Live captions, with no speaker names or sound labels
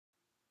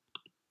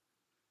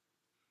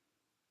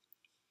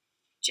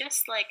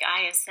Just like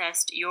I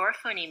assessed your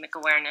phonemic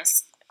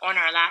awareness on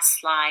our last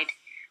slide,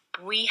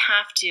 we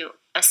have to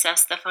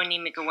assess the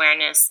phonemic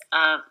awareness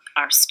of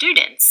our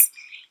students.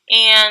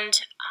 And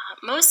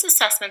most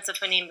assessments of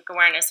phonemic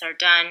awareness are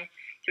done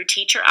through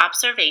teacher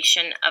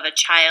observation of a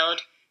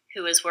child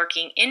who is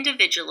working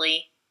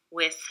individually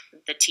with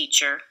the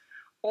teacher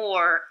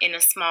or in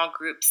a small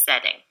group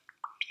setting.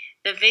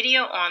 The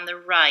video on the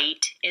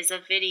right is a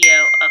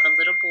video of a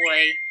little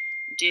boy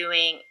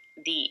doing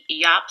the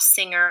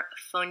Singer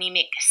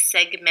phonemic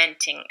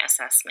segmenting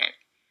assessment.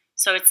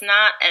 So it's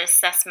not an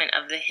assessment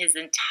of his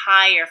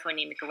entire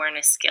phonemic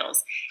awareness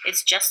skills.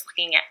 It's just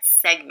looking at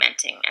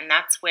segmenting, and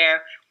that's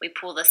where we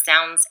pull the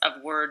sounds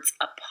of words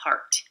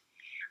apart.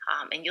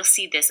 And you'll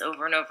see this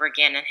over and over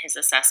again in his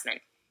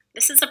assessment.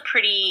 This is a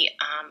pretty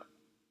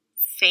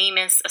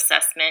famous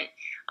assessment.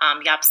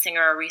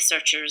 Singer are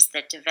researchers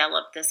that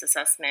developed this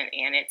assessment,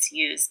 and it's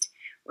used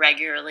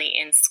regularly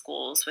in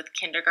schools with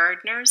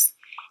kindergartners.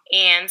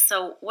 And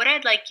so what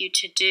I'd like you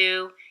to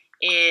do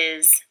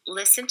is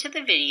listen to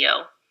the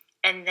video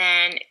and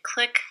then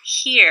click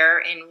here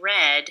in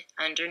red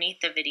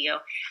underneath the video,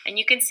 and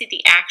you can see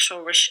the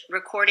actual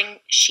recording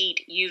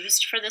sheet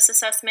used for this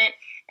assessment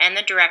and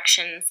the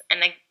directions.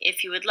 And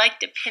if you would like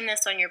to pin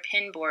this on your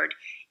pin board,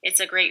 it's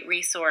a great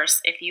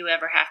resource if you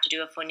ever have to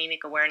do a phonemic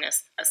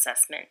awareness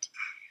assessment.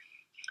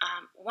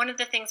 One of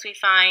the things we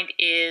find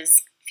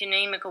is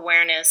phonemic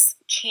awareness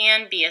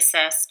can be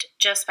assessed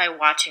just by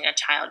watching a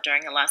child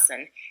during a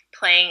lesson.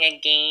 Playing a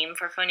game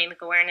for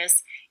phonemic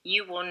awareness,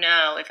 you will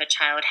know if a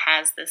child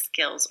has the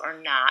skills or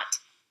not.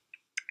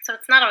 So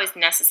it's not always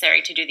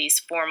necessary to do these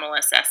formal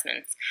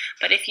assessments,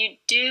 but if you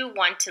do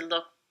want to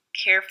look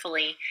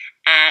carefully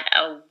at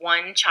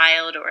one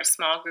child or a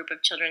small group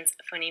of children's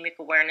phonemic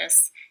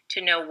awareness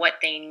to know what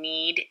they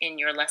need in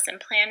your lesson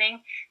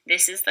planning,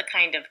 this is the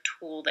kind of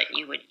tool that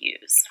you would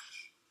use.